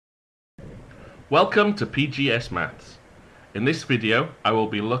Welcome to PGSMaths. In this video, I will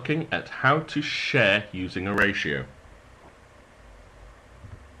be looking at how to share using a ratio.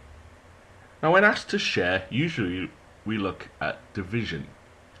 Now, when asked to share, usually we look at division.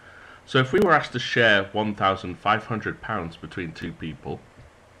 So if we were asked to share £1,500 between two people,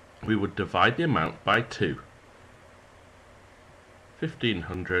 we would divide the amount by 2.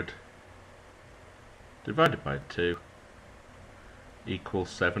 1,500 divided by 2 equals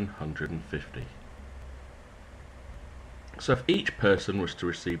 750. So if each person was to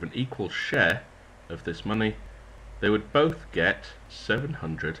receive an equal share of this money, they would both get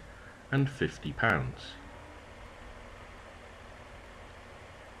 £750.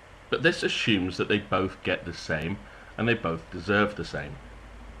 But this assumes that they both get the same and they both deserve the same.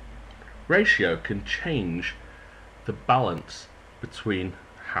 Ratio can change the balance between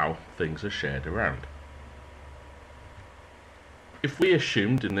how things are shared around. If we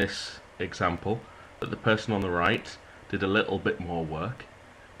assumed in this example that the person on the right did a little bit more work,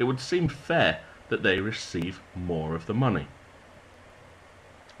 it would seem fair that they receive more of the money.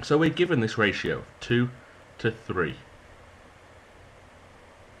 So we're given this ratio of 2 to 3.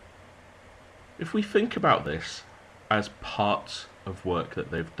 If we think about this as parts of work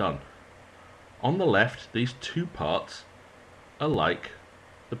that they've done, on the left these two parts are like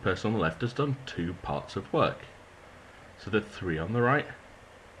the person on the left has done 2 parts of work. So the 3 on the right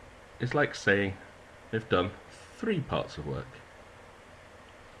is like saying they've done 3 parts of work.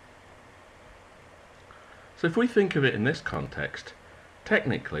 So if we think of it in this context,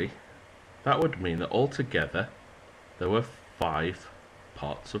 technically that would mean that altogether there were 5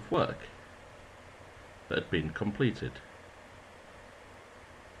 parts of work that had been completed.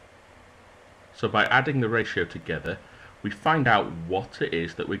 So by adding the ratio together, we find out what it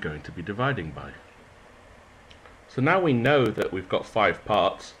is that we're going to be dividing by. So now we know that we've got 5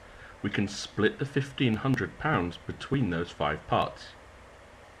 parts, we can split the £1,500 between those 5 parts.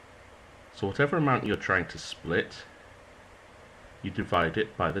 So whatever amount you're trying to split, you divide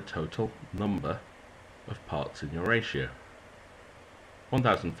it by the total number of parts in your ratio.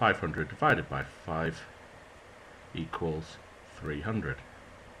 1,500 divided by 5 equals 300.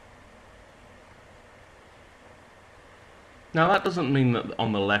 Now that doesn't mean that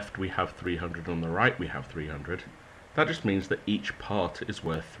on the left we have 300, on the right we have 300. That just means that each part is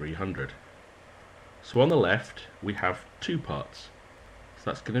worth 300. So on the left we have 2 parts.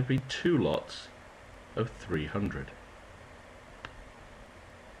 So that's going to be 2 lots of 300,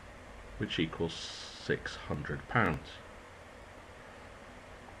 which equals £600.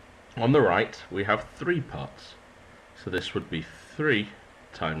 On the right we have 3 parts. So this would be 3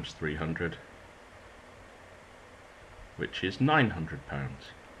 times 300, which is £900.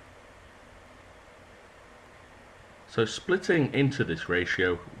 So splitting into this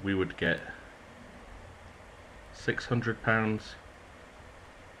ratio, we would get £600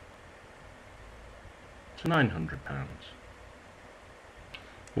 to £900.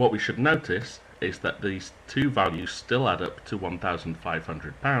 What we should notice is that these two values still add up to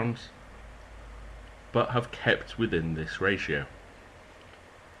 £1,500, but have kept within this ratio.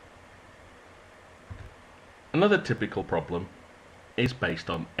 Another typical problem is based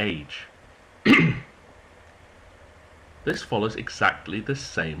on age. This follows exactly the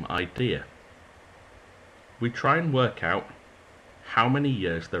same idea. We try and work out how many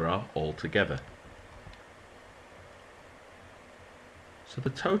years there are altogether. So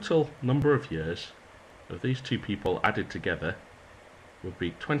the total number of years of these two people added together would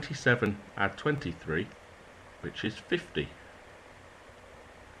be 27 add 23, which is 50.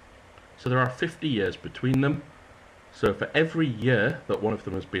 So there are 50 years between them. So for every year that one of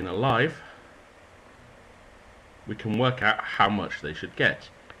them has been alive, we can work out how much they should get.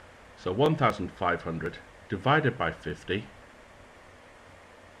 So 1,500 divided by 50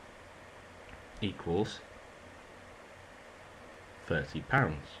 equals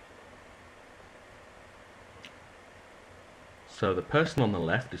 £30. So the person on the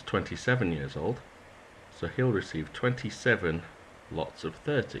left is 27 years old, so he'll receive 27 lots of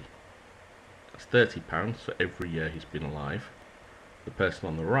 30. That's £30 for every year he's been alive. The person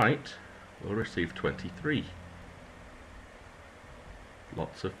on the right will receive 23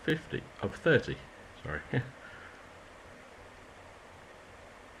 lots of 30. Sorry.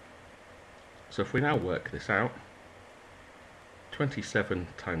 So if we now work this out, 27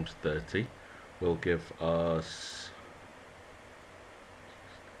 times 30 will give us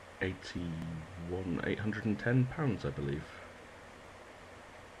 £810, I believe.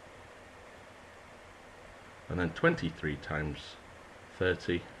 And then 23 times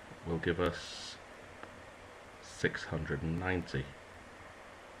 30 will give us 690.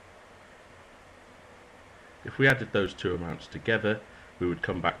 If we added those two amounts together, we would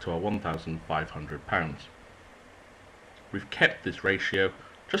come back to our £1,500. We've kept this ratio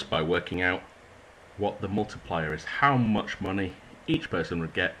just by working out what the multiplier is, how much money each person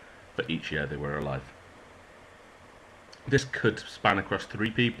would get for each year they were alive. This could span across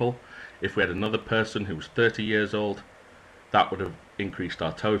 3 people. If we had another person who was 30 years old, that would have increased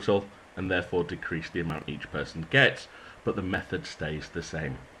our total and therefore decreased the amount each person gets, but the method stays the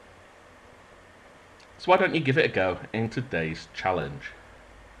same. So why don't you give it a go in today's challenge?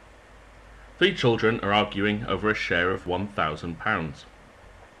 3 children are arguing over a share of £1,000.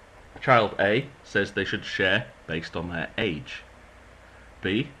 Child A says they should share based on their age.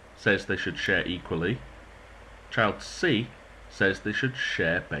 B says they should share equally. Child C says they should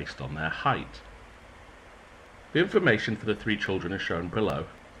share based on their height. The information for the 3 children is shown below,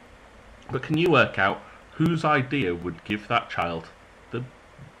 but can you work out whose idea would give that child the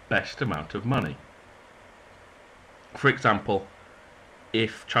best amount of money? For example,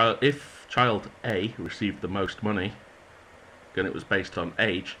 if child A received the most money, and it was based on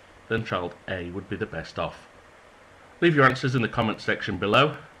age, then child A would be the best off. Leave your answers in the comments section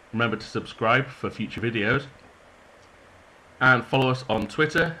below. Remember to subscribe for future videos, and follow us on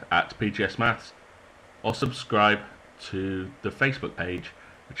Twitter at PGSMaths, or subscribe to the Facebook page,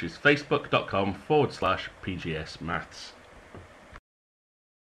 which is facebook.com/PGSMaths.